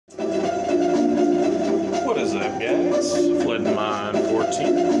up, guys? Floodmon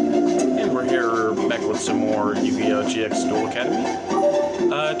 14, and we're here back with some more Yu-Gi-Oh! GX Duel Academy.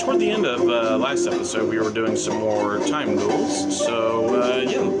 Toward the end of last episode, we were doing some more time duels, so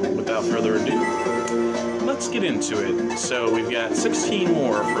yeah, without further ado, let's get into it. So we've got 16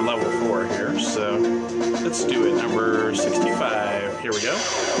 more for level 4 here, so let's do it. Number 65, here we go.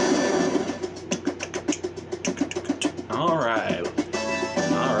 Alright.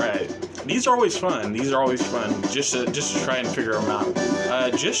 These are always fun. Just to try and figure them out.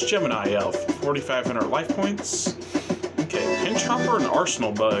 Just Gemini Elf, 4,500 life points. Okay, Pinch Hopper and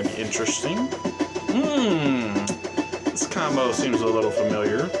Arsenal Bug, interesting. This combo seems a little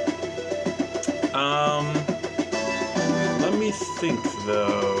familiar. Let me think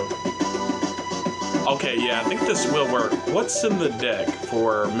though. Okay, yeah, I think this will work. What's in the deck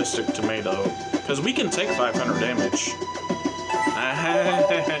for Mystic Tomato? Because we can take 500 damage.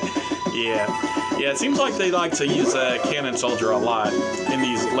 Yeah, it seems like they like to use Cannon Soldier a lot in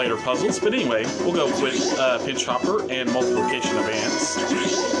these later puzzles. But anyway, we'll go with Pinch Hopper and Multiplication of Ants.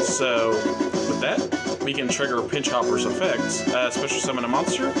 So, with that, we can trigger Pinch Hopper's effects. Special Summon a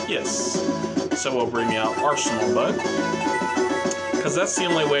Monster? Yes. So we'll bring out Arsenal Bug, because that's the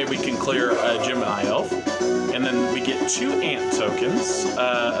only way we can clear Gemini Elf. And then we get 2 Ant tokens.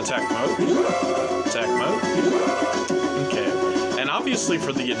 Attack mode. Okay. And obviously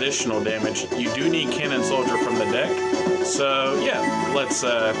for the additional damage, you do need Cannon Soldier from the deck. So yeah, let's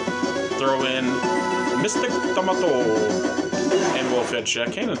throw in Mystic Tomato, and we'll fetch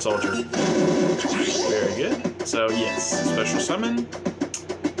Cannon Soldier. Very good. So yes, Special Summon,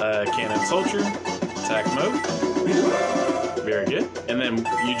 Cannon Soldier, attack mode. Very good. And then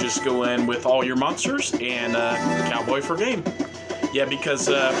you just go in with all your monsters and Cowboy for game. Yeah, because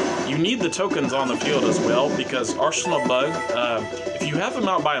you need the tokens on the field as well, because Arsenal Bug, if you have him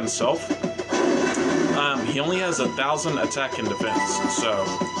out by himself, he only has 1,000 attack and defense. So,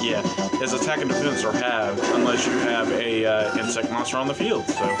 yeah, his attack and defense are halved unless you have a insect monster on the field.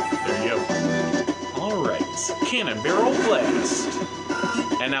 So, there you go. Alright, Cannon Barrel Blast.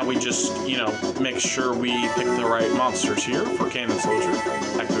 And now we just, make sure we pick the right monsters here for Cannon Soldier.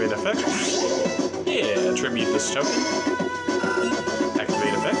 Activate effects. Yeah, attribute this token.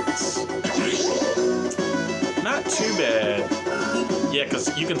 Activate effects. Not too bad. Yeah,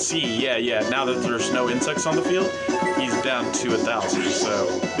 because you can see, yeah, now that there's no insects on the field, he's down to 1,000. So,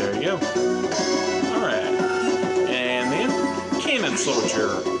 there you go. Alright. And then, Cannon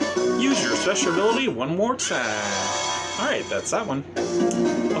Soldier. Use your special ability one more time. Alright, that's that one.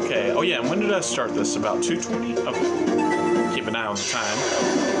 Okay, oh yeah, and when did I start this? About 2:20? Okay. Keep an eye on the time.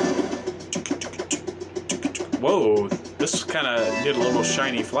 Whoa, this kind of did a little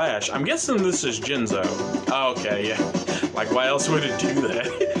shiny flash. I'm guessing this is Jinzo. Oh, okay, yeah. Like, why else would it do that?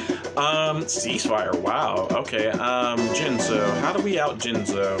 Ceasefire, wow. Okay, Jinzo. How do we out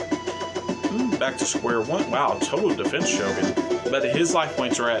Jinzo? Back to square one. Wow, total defense Shogun. But his life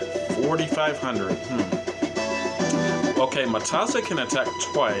points are at 4,500. Okay, Mataza can attack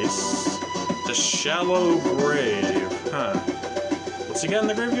twice. The Shallow Grave. What's he got in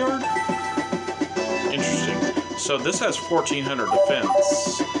the graveyard? Interesting. So this has 1,400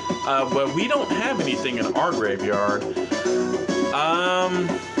 defense. But we don't have anything in our graveyard.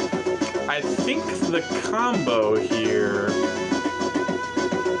 I think the combo here...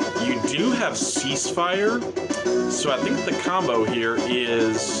 You do have Ceasefire. So I think the combo here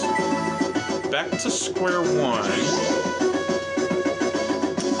is... Back to square one.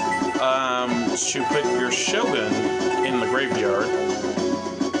 To put your Shogun in the graveyard.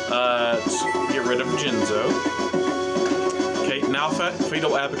 To get rid of Jinzo. Okay, now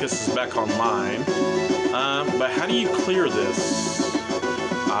Fatal Abacus is back online. But how do you clear this?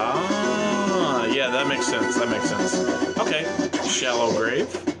 Yeah, that makes sense. Okay, Shallow Grave.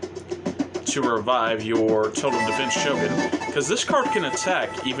 To revive your total defense Shogun. Because this card can attack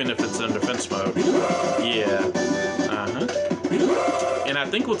even if it's in defense mode. Yeah. And I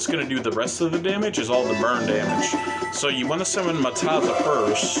think what's going to do the rest of the damage is all the burn damage. So you want to summon Mataza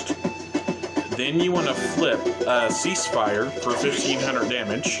first. Then you want to flip Ceasefire for 1,500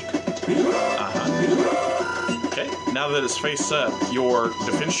 damage. Okay, now that it's face up, your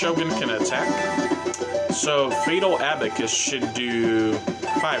defense Shogun can attack. So Fatal Abacus should do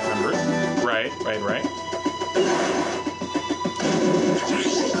 500. Right.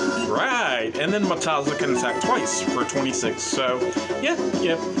 Right, and then Mataza can attack twice for 26. So, yeah,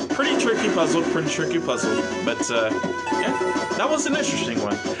 pretty tricky puzzle. But, yeah, that was an interesting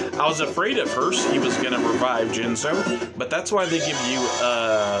one. I was afraid at first he was going to revive Jinzo, but that's why they give you,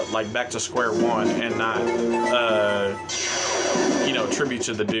 like, back to square one and not, tribute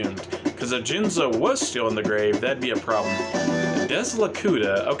to the doomed. Because if Jinzo was still in the grave, that'd be a problem.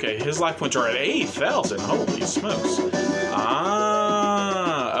 Deslakuda, okay, his life points are at 8,000. Holy smokes.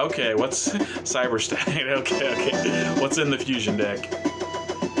 Ah, okay, what's Cyberstack? Okay. What's in the fusion deck?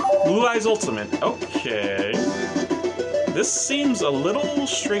 Blue Eyes Ultimate, okay. This seems a little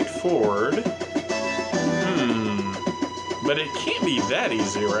straightforward. But it can't be that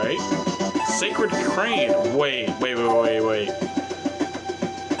easy, right? Sacred Crane. Wait.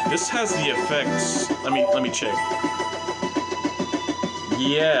 This has the effects. Let me check.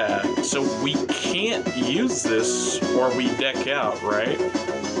 Yeah, so we can't use this or we deck out, right?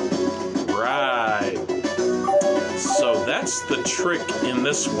 Right. So that's the trick in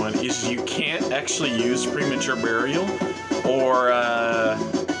this one, is you can't actually use Premature Burial or,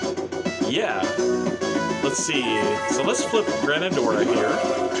 yeah. Let's see. So let's flip Granadora here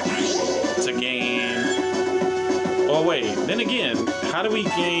to gain... Oh, wait. Then again, how do we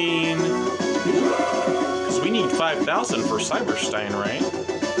gain... Because we need 5,000 for Cyberstein, right?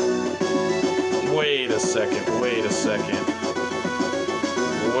 Wait a second.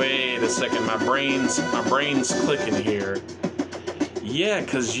 My brain's clicking here. Yeah,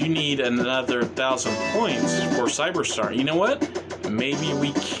 because you need another 1,000 points for Cyberstar. You know what? Maybe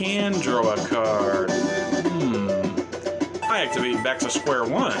we can draw a card. I activate back to square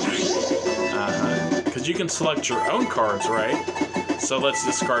one. Because you can select your own cards, right? So let's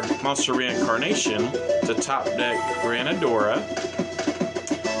discard Monster Reincarnation to top deck Granadora.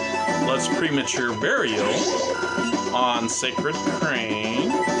 Let's Premature Burial on Sacred Crane.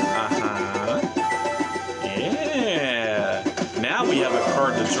 Yeah. Now we have a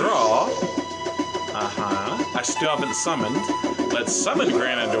card to draw. I still haven't summoned. Let's summon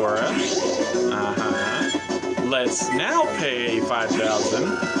Granadora. Let's now pay 5,000.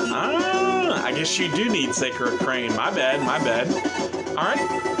 I guess you do need Sacred Crane. My bad. Alright.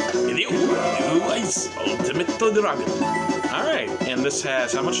 Ultimate Dragon. Alright, and this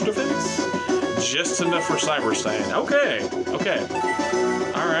has how much defense? Just enough for Cyberstein. Okay.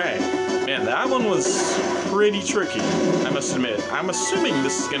 Alright. Man, that one was pretty tricky, I must admit. I'm assuming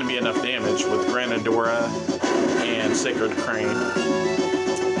this is going to be enough damage with Granadora and Sacred Crane.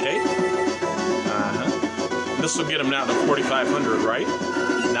 Okay. This will get him down to 4,500, right?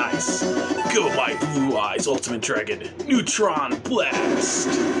 Nice. Go, my Blue Eyes Ultimate Dragon. Neutron Blast.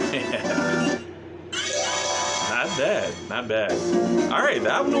 Not bad. All right,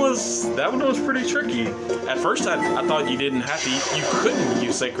 that one was pretty tricky. At first, I thought you couldn't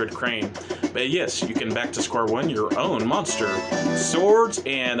use Sacred Crane, but yes, you can back to square one your own monster, swords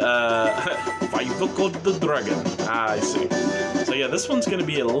and the dragon. I see. So yeah, this one's gonna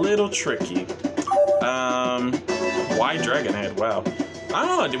be a little tricky. Why Dragonhead? Wow. I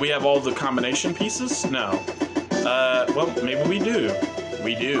don't know. Do we have all the combination pieces? No. Well, maybe we do.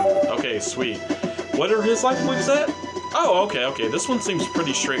 We do. Okay, sweet. What are his life points at? Oh, okay. This one seems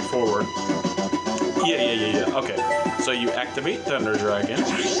pretty straightforward. Yeah. Okay. So you activate Thunder Dragon.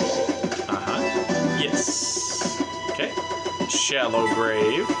 Yes. Okay. Shallow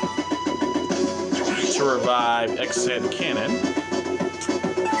Grave. To revive X-Head Cannon.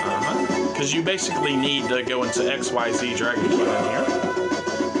 Because you basically need to go into XYZ Dragon Cannon here.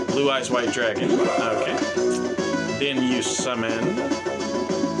 Blue Eyes White Dragon. Okay. Then you summon...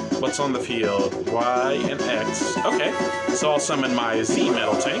 What's on the field? Y and X. Okay. So I'll summon my Z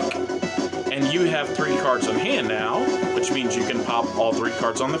Metal Tank. And you have 3 cards on hand now, which means you can pop all 3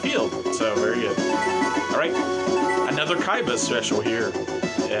 cards on the field. So, very good. Alright. Another Kaiba special here.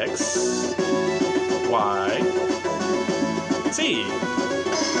 X. Y. Z.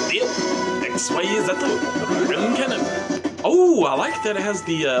 X, Y, Z. Dragon Cannon. Oh, I like that it has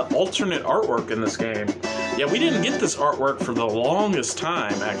the alternate artwork in this game. Yeah, we didn't get this artwork for the longest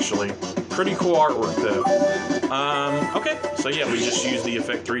time, actually. Pretty cool artwork, though. Okay, so yeah, we just use the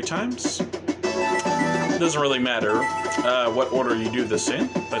effect 3 times. Doesn't really matter what order you do this in,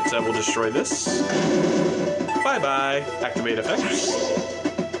 but we'll destroy this. Bye-bye. Activate effects.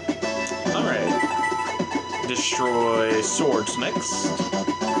 Alright. Destroy swords next.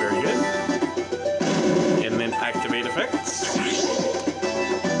 Very good. And then activate effects.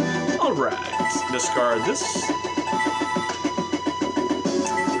 Alright. Discard this.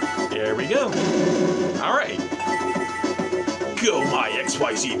 There we go. Alright. Go, my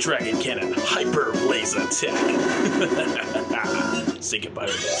XYZ Dragon Cannon. Hyper Blaze Attack. Say goodbye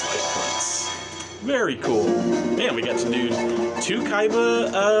to those life points. Very cool. Man, we got to do 2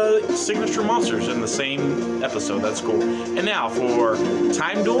 Kaiba signature monsters in the same episode. That's cool. And now for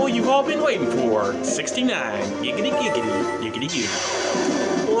Time Duel you've all been waiting for. 69. Giggity giggity. Giggity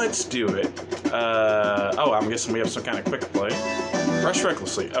giggity. Let's do it. Oh, I'm guessing we have some kind of quick play. Rush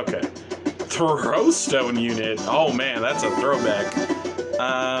recklessly. Okay. Throw stone unit. Oh man, that's a throwback.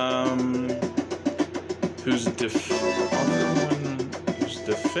 Whose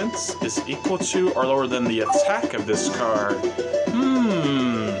defense is equal to or lower than the attack of this card.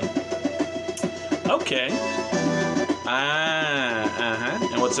 Okay.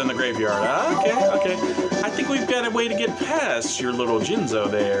 And what's in the graveyard? Okay. I think we've got a way to get past your little Jinzo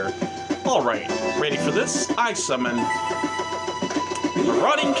there. Alright, ready for this? I summon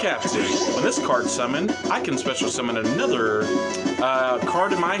Marauding Captain. When this card's summoned, I can special summon another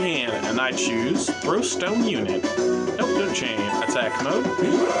card in my hand, and I choose Throw Stone Unit. Nope, don't change. Attack mode.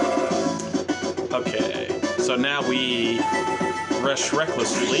 Okay, so now we rush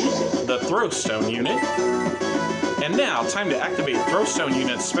recklessly the Throw Stone Unit. And now, time to activate Throw Stone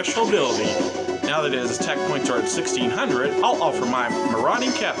Unit's special ability. Now that his attack points are at 1600, I'll offer my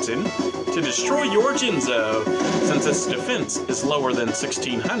Marauding Captain to destroy your Jinzo, since its defense is lower than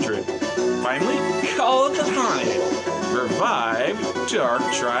 1600. Finally, call it a night. Revive Dark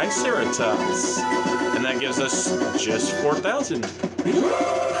Triceratops. And that gives us just 4,000.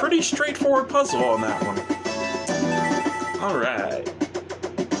 Pretty straightforward puzzle on that one. Alright.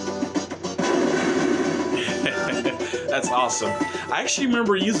 That's awesome. I actually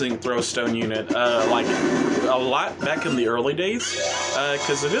remember using Throw Stone Unit like a lot back in the early days,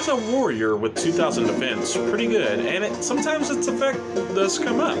 because it is a warrior with 2,000 defense, pretty good, and sometimes its effect does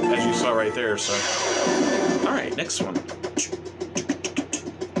come up, as you saw right there. So, all right, next one.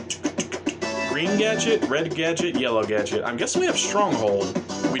 Green gadget, red gadget, yellow gadget. I'm guessing we have Stronghold.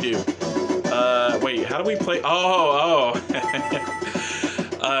 We do. Wait, how do we play? Oh.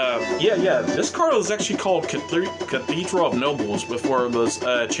 Yeah. This card was actually called Cathedral of Nobles before it was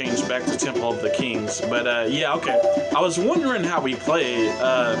changed back to Temple of the Kings. But yeah, okay. I was wondering how we play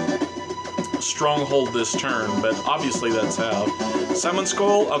Stronghold this turn, but obviously that's how. Summon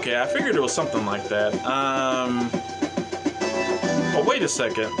Skull? Okay, I figured it was something like that. Oh, wait a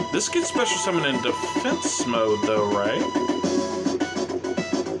second. This gets special summoned in defense mode, though, right?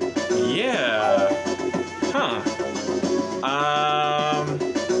 Yeah. Huh.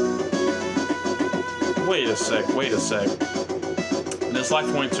 Wait a sec. And his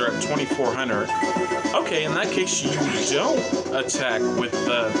life points are at 2,400. Okay, in that case, you don't attack with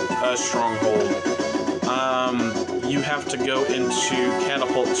the Stronghold. You have to go into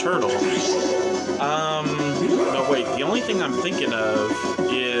Catapult Turtle. No, wait, the only thing I'm thinking of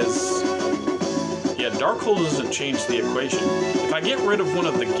is... Yeah, Darkhold doesn't change the equation. If I get rid of one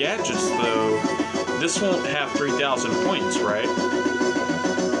of the gadgets, though, this won't have 3,000 points, right?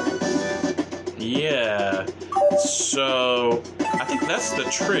 Yeah. So, I think that's the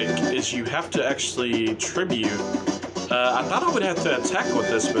trick, is you have to actually tribute. I thought I would have to attack with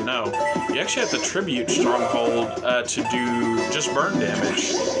this, but no. You actually have to tribute Stronghold to do just burn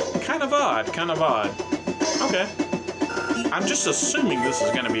damage. Kind of odd. Okay. I'm just assuming this is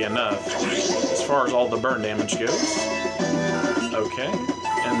going to be enough as far as all the burn damage goes. Okay.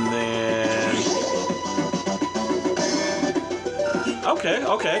 And then...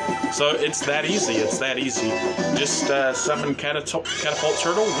 Okay. So it's that easy. Just summon Catapult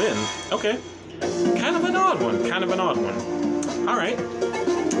Turtle, win. Okay. Kind of an odd one. Alright.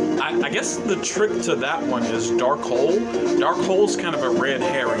 I guess the trick to that one is Dark Hole. Dark Hole's kind of a red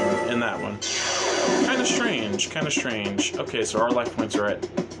herring in that one. Kind of strange. Okay, so our life points are at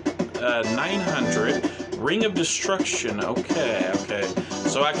 900. Ring of Destruction. Okay.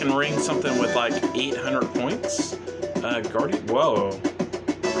 So I can ring something with like 800 points. Guardian. Whoa.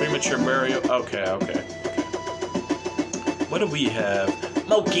 Premature Burial. Okay. What do we have?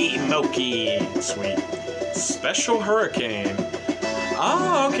 Moki. Sweet. Special Hurricane.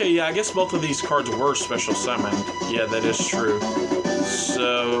 Oh, okay. Yeah, I guess both of these cards were special summoned. Yeah, that is true.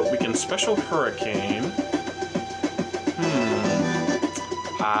 So we can Special Hurricane.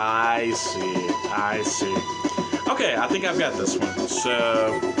 I see. Okay, I think I've got this one.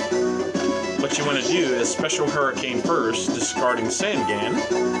 So what you want to do is Special Hurricane first, discarding Sangan,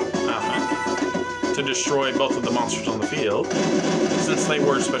 to destroy both of the monsters on the field, since they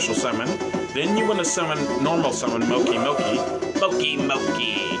were special summoned. Then you want to normal summon Moki.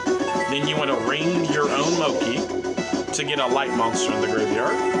 Then you want to ring your own Moki to get a light monster in the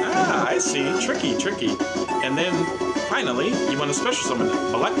graveyard. I see. Tricky. And then, finally, you want to special summon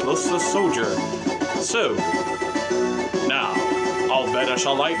Blacklist the Soldier. So, now, I'll banish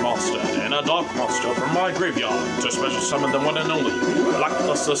a light monster and a dark monster from my graveyard to special summon the one and only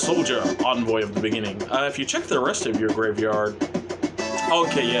Blacklist the Soldier, Envoy of the Beginning. If you check the rest of your graveyard...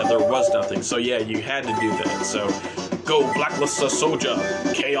 Okay, yeah, there was nothing. So, yeah, you had to do that. So, go Blacklist the Soldier,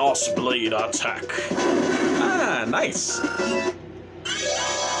 Chaos Blade attack. Nice.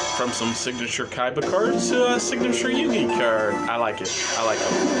 from some signature Kaiba cards to a signature Yugi card. I like it. I like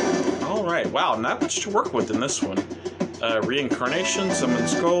it. Alright, wow, not much to work with in this one. Reincarnation, Summon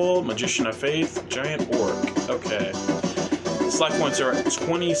Skull, Magician of Faith, Giant Orc. Okay. Its life points are at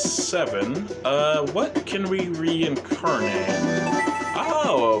 27. What can we reincarnate?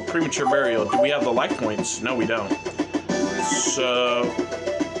 Oh, Premature Burial. Do we have the life points? No, we don't. So...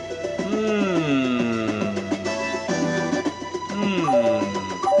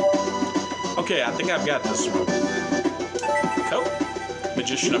 Okay, I think I've got this one. Cool.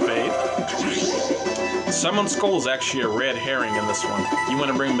 Magician of Faith. Summon Skull is actually a red herring in this one. You want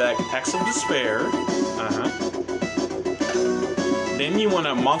to bring back Axe of Despair. Then you want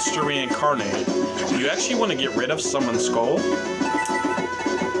to Monster Reincarnate. You actually want to get rid of Summon Skull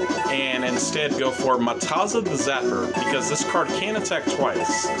and instead go for Mataza the Zapper, because this card can attack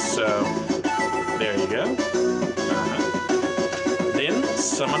twice. So, there you go. Then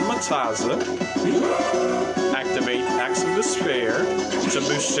summon Mataza. Activate Axe of Despair to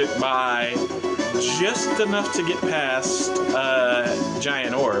boost it by just enough to get past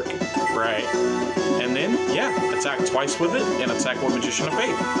Giant Orc, right? And then, yeah, attack twice with it and attack with Magician of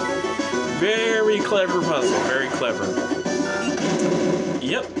Faith. Very clever puzzle, very clever.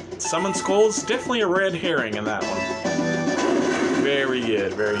 Yep, Summon Skull is definitely a red herring in that one. Very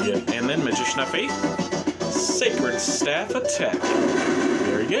good, very good. And then Magician of Faith, Sacred Staff attack.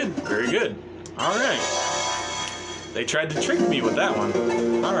 Very good, very good. All right. They tried to trick me with that one.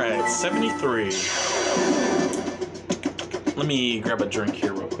 All right, 73. Let me grab a drink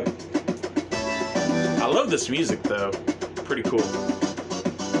here real quick. I love this music, though. Pretty cool.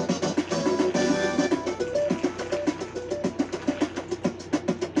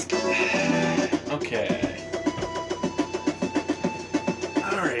 Okay.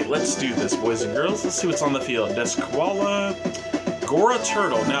 Alright, let's do this, boys and girls. Let's see what's on the field. Desquala, Gora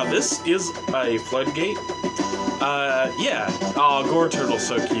Turtle. Now, this is a floodgate. Yeah. Oh, Gora Turtle's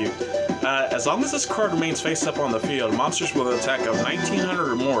so cute. As long as this card remains face up on the field, monsters with an attack of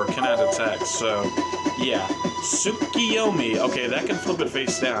 1900 or more cannot attack. So, yeah. Tsukiyomi. Okay, that can flip it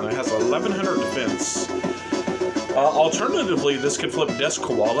face down. It has 1100 defense. Alternatively, this could flip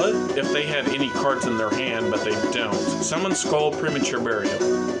Desquala if they had any cards in their hand, but they don't. Summon Skull, Premature Burial.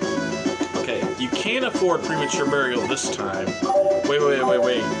 Okay, you can't afford Premature Burial this time.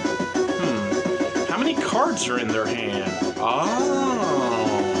 Wait. How many cards are in their hand? Oh.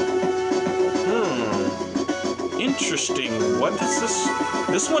 Interesting. What is this?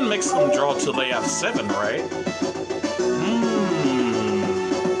 This one makes them draw till they have 7, right?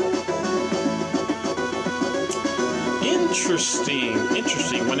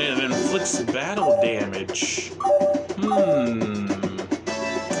 Interesting. When it inflicts battle damage.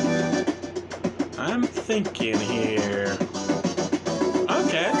 I'm thinking here.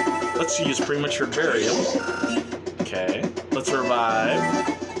 Okay. Let's use Premature Burial. Okay. Let's revive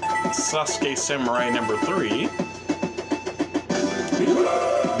Sasuke Samurai number 3.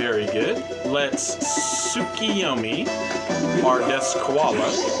 Very good. Let's Tsukiyomi our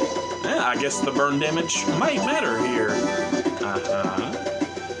Desquala. Yeah, I guess the burn damage might matter here.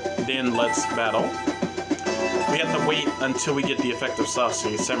 Then let's battle. We have to wait until we get the effect of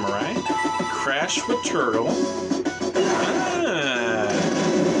Sasuke Samurai. Crash with Turtle.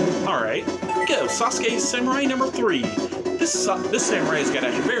 Alright. Go, Sasuke Samurai number 3. This Samurai's got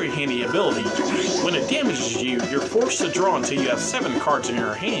a very handy ability. When it damages you, you're forced to draw until you have 7 cards in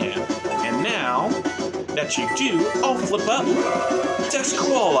your hand. And now that you do, I'll flip up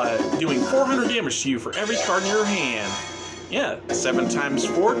Desquala, doing 400 damage to you for every card in your hand. Yeah, 7 times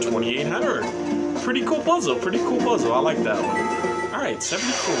 4, 2800. Pretty cool puzzle, I like that one. Alright,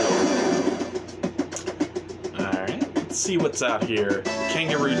 74. Alright, let's see what's out here.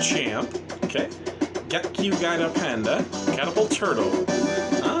 Kangaroo Champ, okay. Gekyu Gaida Panda, Catapult Turtle.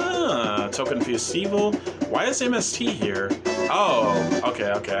 Token Festival. Why is MST here? Oh,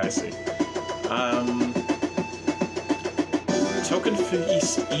 okay, I see. Token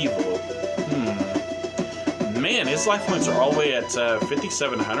Feast Evil. Man, his life points are all the way at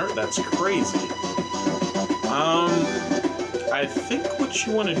 5,700. That's crazy. I think what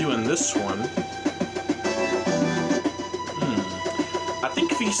you want to do in this one... I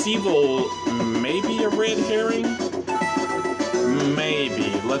think Feast Evil may be a red herring?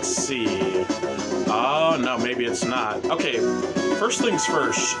 Maybe. Let's see. Oh, no, maybe it's not. Okay, first things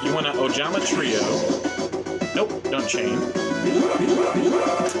first. You want to Ojama Trio. Nope, don't chain.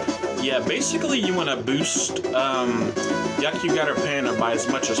 Yeah, basically you want to boost Yakugaru Panda by as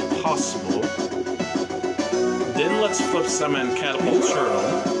much as possible. Then let's flip summon Catapult Turtle.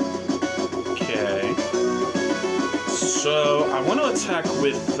 Okay. So I want to attack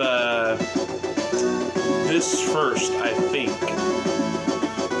with this first, I think.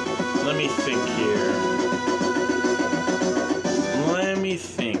 Let me think here. Let me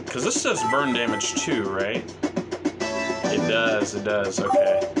think. Because this does burn damage too, right? It does,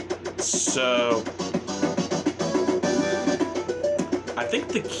 okay. So, I think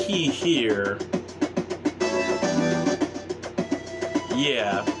the key here...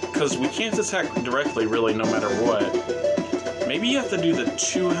 Yeah, because we can't attack directly, really, no matter what. Maybe you have to do the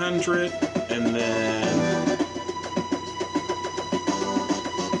 200, and then...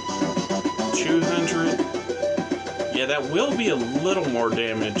 200. Yeah, that will be a little more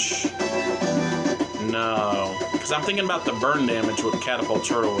damage. No. Because I'm thinking about the burn damage with Catapult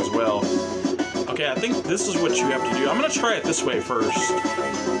Turtle as well. Okay, I think this is what you have to do. I'm going to try it this way first.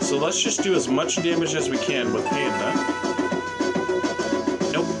 So let's just do as much damage as we can with Panda.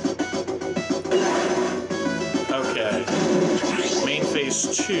 Nope. Okay. Main phase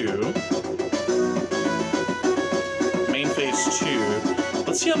 2. Main phase 2.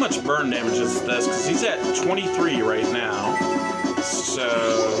 Let's see how much burn damage this does, because he's at 23 right now. So,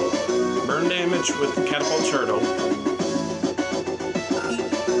 burn damage with the Catapult Turtle.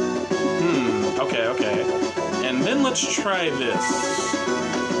 Okay. And then let's try this.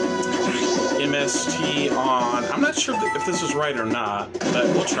 MST on... I'm not sure if this is right or not, but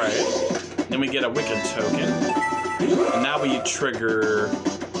we'll try it. Then we get a Wicked token. And now we trigger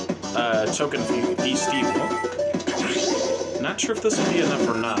Token Feast Evil. Not sure if this will be enough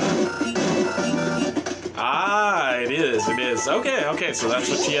or not. Ah, it is. Okay, so that's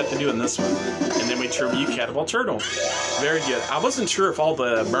what you have to do in this one. And then we tribute Catapult Turtle. Very good. I wasn't sure if all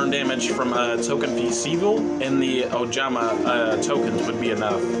the burn damage from Token Feast Evil and the Ojama tokens would be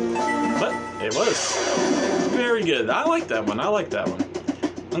enough. But it was. Very good. I like that one.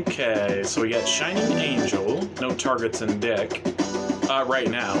 Okay, so we got Shining Angel. No targets in deck. Right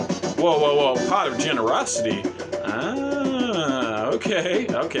now. Whoa. Pot of Generosity. Okay.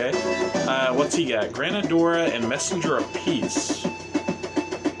 What's he got? Granadora and Messenger of Peace.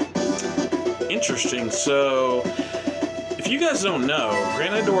 Interesting. So, if you guys don't know,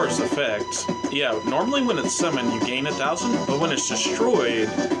 Granadora's effect, yeah, normally when it's summoned, you gain 1,000, but when it's destroyed,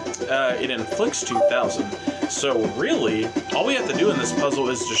 it inflicts 2,000. So, really, all we have to do in this puzzle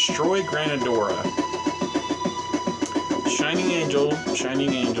is destroy Granadora. Shining Angel.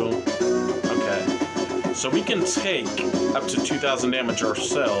 Okay. So we can take up to 2,000 damage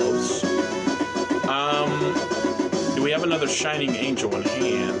ourselves. Do we have another Shining Angel in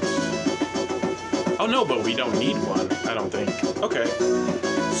hand? Oh no, but we don't need one, I don't think. Okay.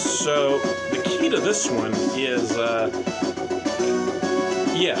 So the key to this one is,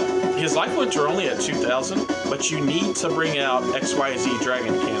 yeah, his life points are only at 2,000, but you need to bring out XYZ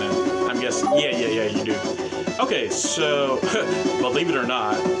Dragon Cannon. I'm guessing. Yeah, you do. Okay, so believe it or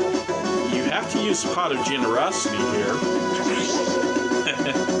not, you have to use Pot of Generosity here.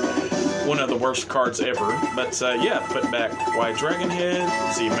 One of the worst cards ever. But yeah, put back Y Dragon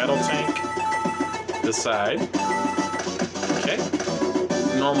Head, Z Metal Tank, decide. Okay.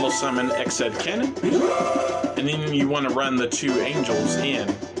 Normal summon X-Head Cannon. And then you want to run the 2 angels in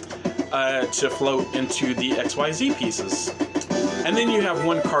to float into the XYZ pieces. And then you have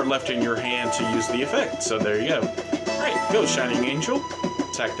 1 card left in your hand to use the effect. So there you go. Alright, go Shining Angel.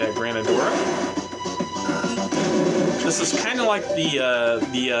 Attack that Granadora. This is kind of like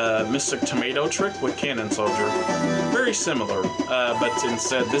the Mystic Tomato trick with Cannon Soldier. Very similar, but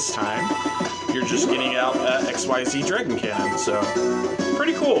instead this time, you're just getting out XYZ Dragon Cannon. So,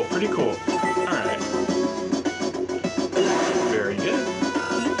 pretty cool. Alright. Very good.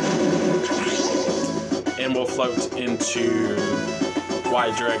 And we'll float into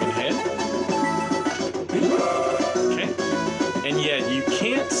Y Dragon Head. And yeah, you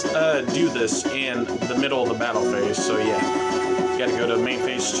can't do this in the middle of the battle phase, so yeah. You gotta go to main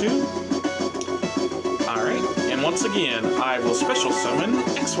phase 2. Alright, and once again, I will special summon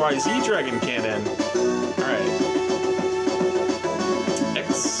XYZ Dragon Cannon. Alright.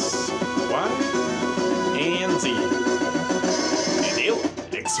 X, Y, and Z. And L,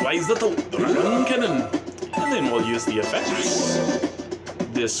 XYZ Dragon Cannon. And then we'll use the effects.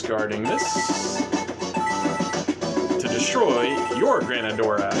 Discarding this. Destroy your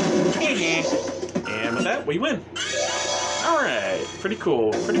Granadora. And with that, we win. Alright, pretty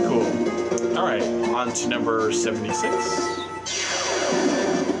cool. Alright, on to number 76.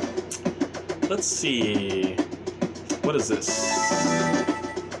 Let's see. What is this?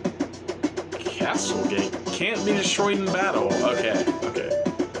 Castle Gate. Can't be destroyed in battle. Okay.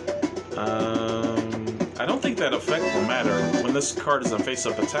 I don't think that effect will matter. When this card is in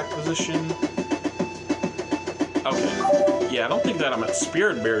face-up attack position... Okay. Yeah, I don't think that I'm at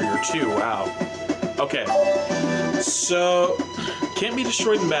Spirit Barrier too. Wow. Okay. So, can't be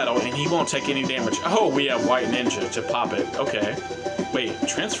destroyed in battle, and he won't take any damage. Oh, we have White Ninja to pop it. Okay. Wait,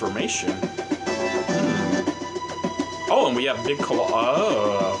 transformation? Oh, and we have Big Claw.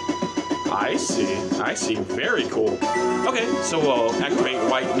 Oh, I see. I see. Very cool. Okay, so we'll activate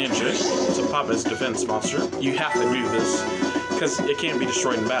White Ninja to pop his defense monster. You have to do this, because it can't be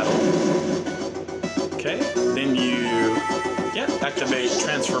destroyed in battle. Okay, then you, yeah, activate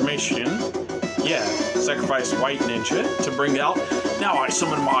transformation. Yeah, sacrifice White Ninja to bring out. Now I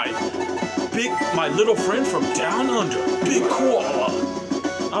summon my little friend from down under, Big Koala.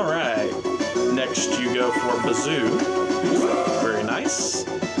 All right, next you go for Bazoo. Very nice.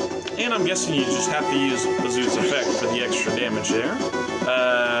 And I'm guessing you just have to use Bazoo's effect for the extra damage there.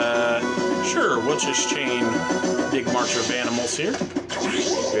 Sure, we'll just chain Big March of Animals here.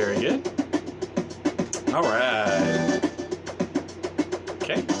 Very good. Alright.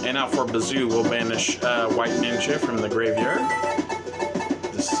 Okay, and now for Bazoo, we'll banish White Ninja from the graveyard.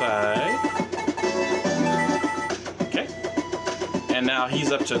 This side. Okay. And now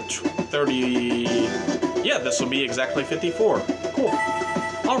he's up to 30... Yeah, this will be exactly 54. Cool.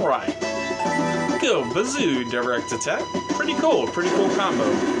 Alright. Go, Bazoo, direct attack. Pretty cool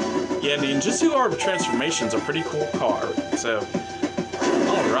combo. Yeah, Ninjutsu Art of Transformation's a pretty cool card. So,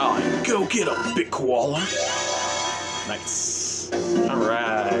 alright. Go get him, Big Koala. Nice.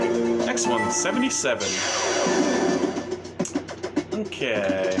 Alright. Next one, 77.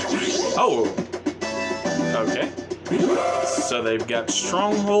 Okay. Oh. Okay. So they've got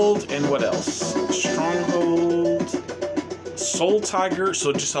Stronghold and what else? Stronghold, Soul Tiger,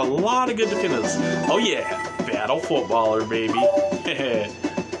 so just a lot of good defenders. Oh yeah, Battle Footballer, baby.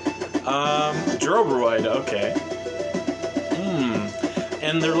 Droidroid, okay.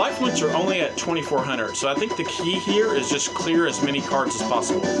 And their life points are only at 2,400, so I think the key here is just clear as many cards as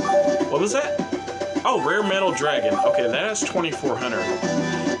possible. What was that? Oh, Rare Metal Dragon. Okay, that has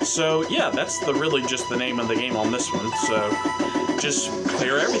 2,400. So yeah, that's really just the name of the game on this one. So just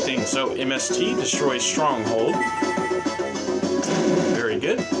clear everything. So MST destroys Stronghold. Very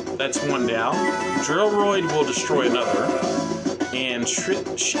good. That's one down. Droidroid will destroy another. And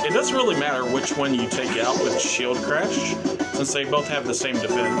it doesn't really matter which one you take out with Shield Crash, since they both have the same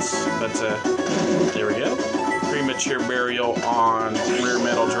defense. But there we go. Premature Burial on Rare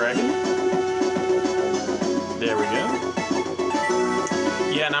Metal Dragon. There we go.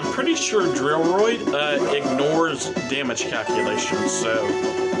 Yeah, and I'm pretty sure Droidroid ignores damage calculations, so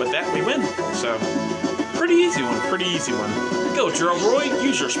with that we win. So, pretty easy one, Go, Droidroid,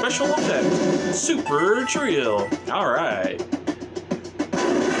 use your special effect. Super Drill. Alright.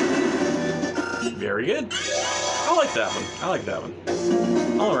 Very good. I like that one.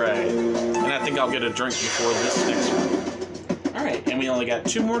 Alright. And I think I'll get a drink before this next one. Alright, and we only got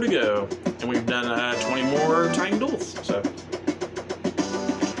 2 more to go. And we've done 20 more time duels, so...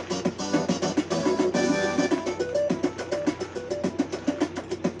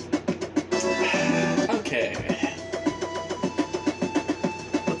 Okay.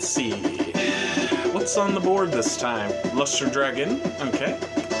 Let's see. What's on the board this time? Luster Dragon, okay.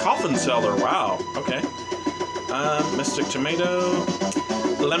 Coffin Seller, wow, okay. Mystic Tomato.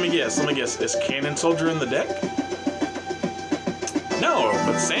 Let me guess. Is Cannon Soldier in the deck? No,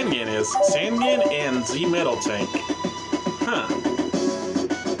 but Sangan is. Sangan and Z Metal Tank. Huh.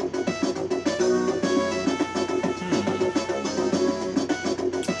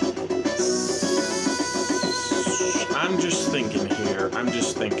 I'm just thinking here.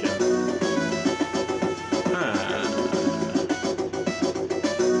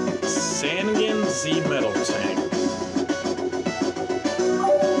 Sangan Z Metal Tank.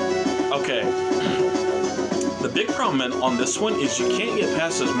 Okay. The big problem on this one is you can't get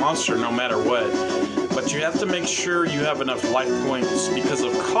past this monster no matter what, but you have to make sure you have enough life points because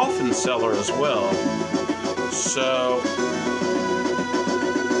of Coffin Seller as well. So,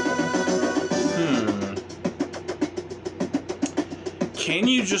 can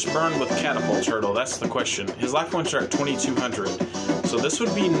you just burn with Catapult Turtle? That's the question. His life points are at 2,200. So this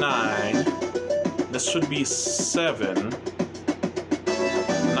would be 9. This would be 7.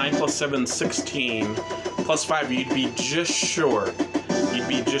 9 plus 7, 16. Plus 5, you'd be just short.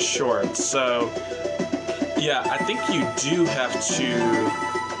 So, yeah, I think you do have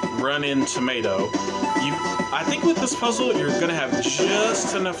to run in Tomato. I think with this puzzle, you're going to have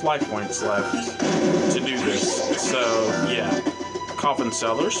just enough life points left to do this. So, yeah. Coffin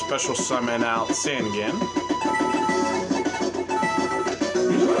Seller, special summon out Sangan.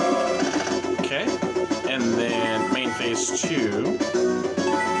 Okay. And then main phase 2.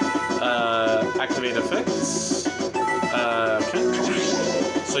 Activate effects.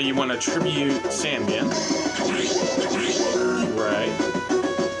 So you want to tribute Sandman. Right.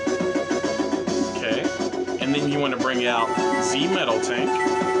 Okay. And then you want to bring out Z Metal Tank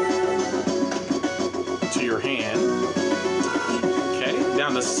to your hand. Okay.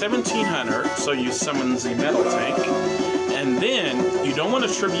 Down to 1700. So you summon Z Metal Tank. And then you don't want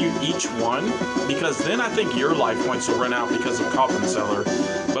to tribute each one, because then I think your life points will run out because of Coffin Seller.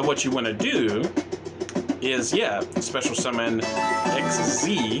 But what you want to do is, yeah, special summon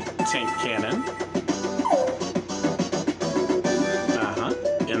XZ Tank Cannon.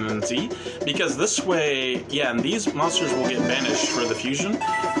 And then Z. Because this way, yeah, and these monsters will get banished for the fusion.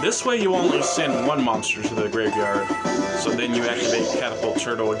 This way you only send one monster to the graveyard. So then you activate Catapult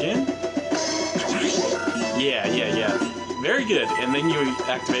Turtle again. Yeah. Very good. And then you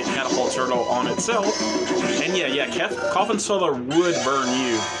activate Catapult Turtle on itself. And yeah, Coffin Solar would burn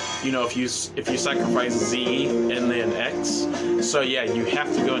you, you know, if you sacrifice Z and then X. So yeah, you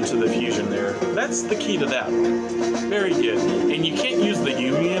have to go into the fusion there. That's the key to that one. Very good. And you can't use the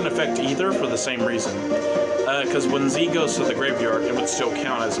Union effect either for the same reason. Because when Z goes to the graveyard, it would still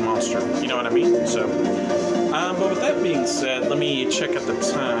count as a monster. You know what I mean? So, but with that being said, let me check at the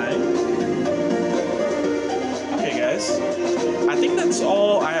time. I think that's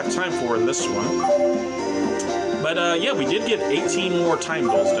all I have time for in this one. But yeah, we did get 18 more time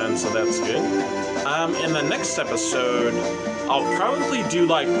duels done, so that's good. In the next episode, I'll probably do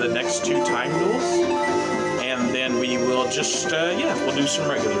like the next 2 time duels, and then we will just yeah, we'll do some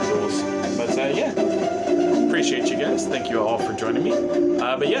regular duels. But yeah, appreciate you guys. Thank you all for joining me.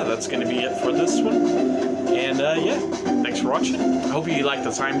 But yeah, that's going to be it for this one. And yeah, thanks for watching. I hope you like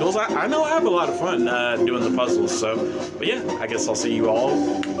the time duels. I know I have a lot of fun doing the puzzles. So, but yeah, I guess I'll see you all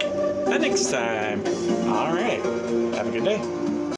the next time. All right, have a good day.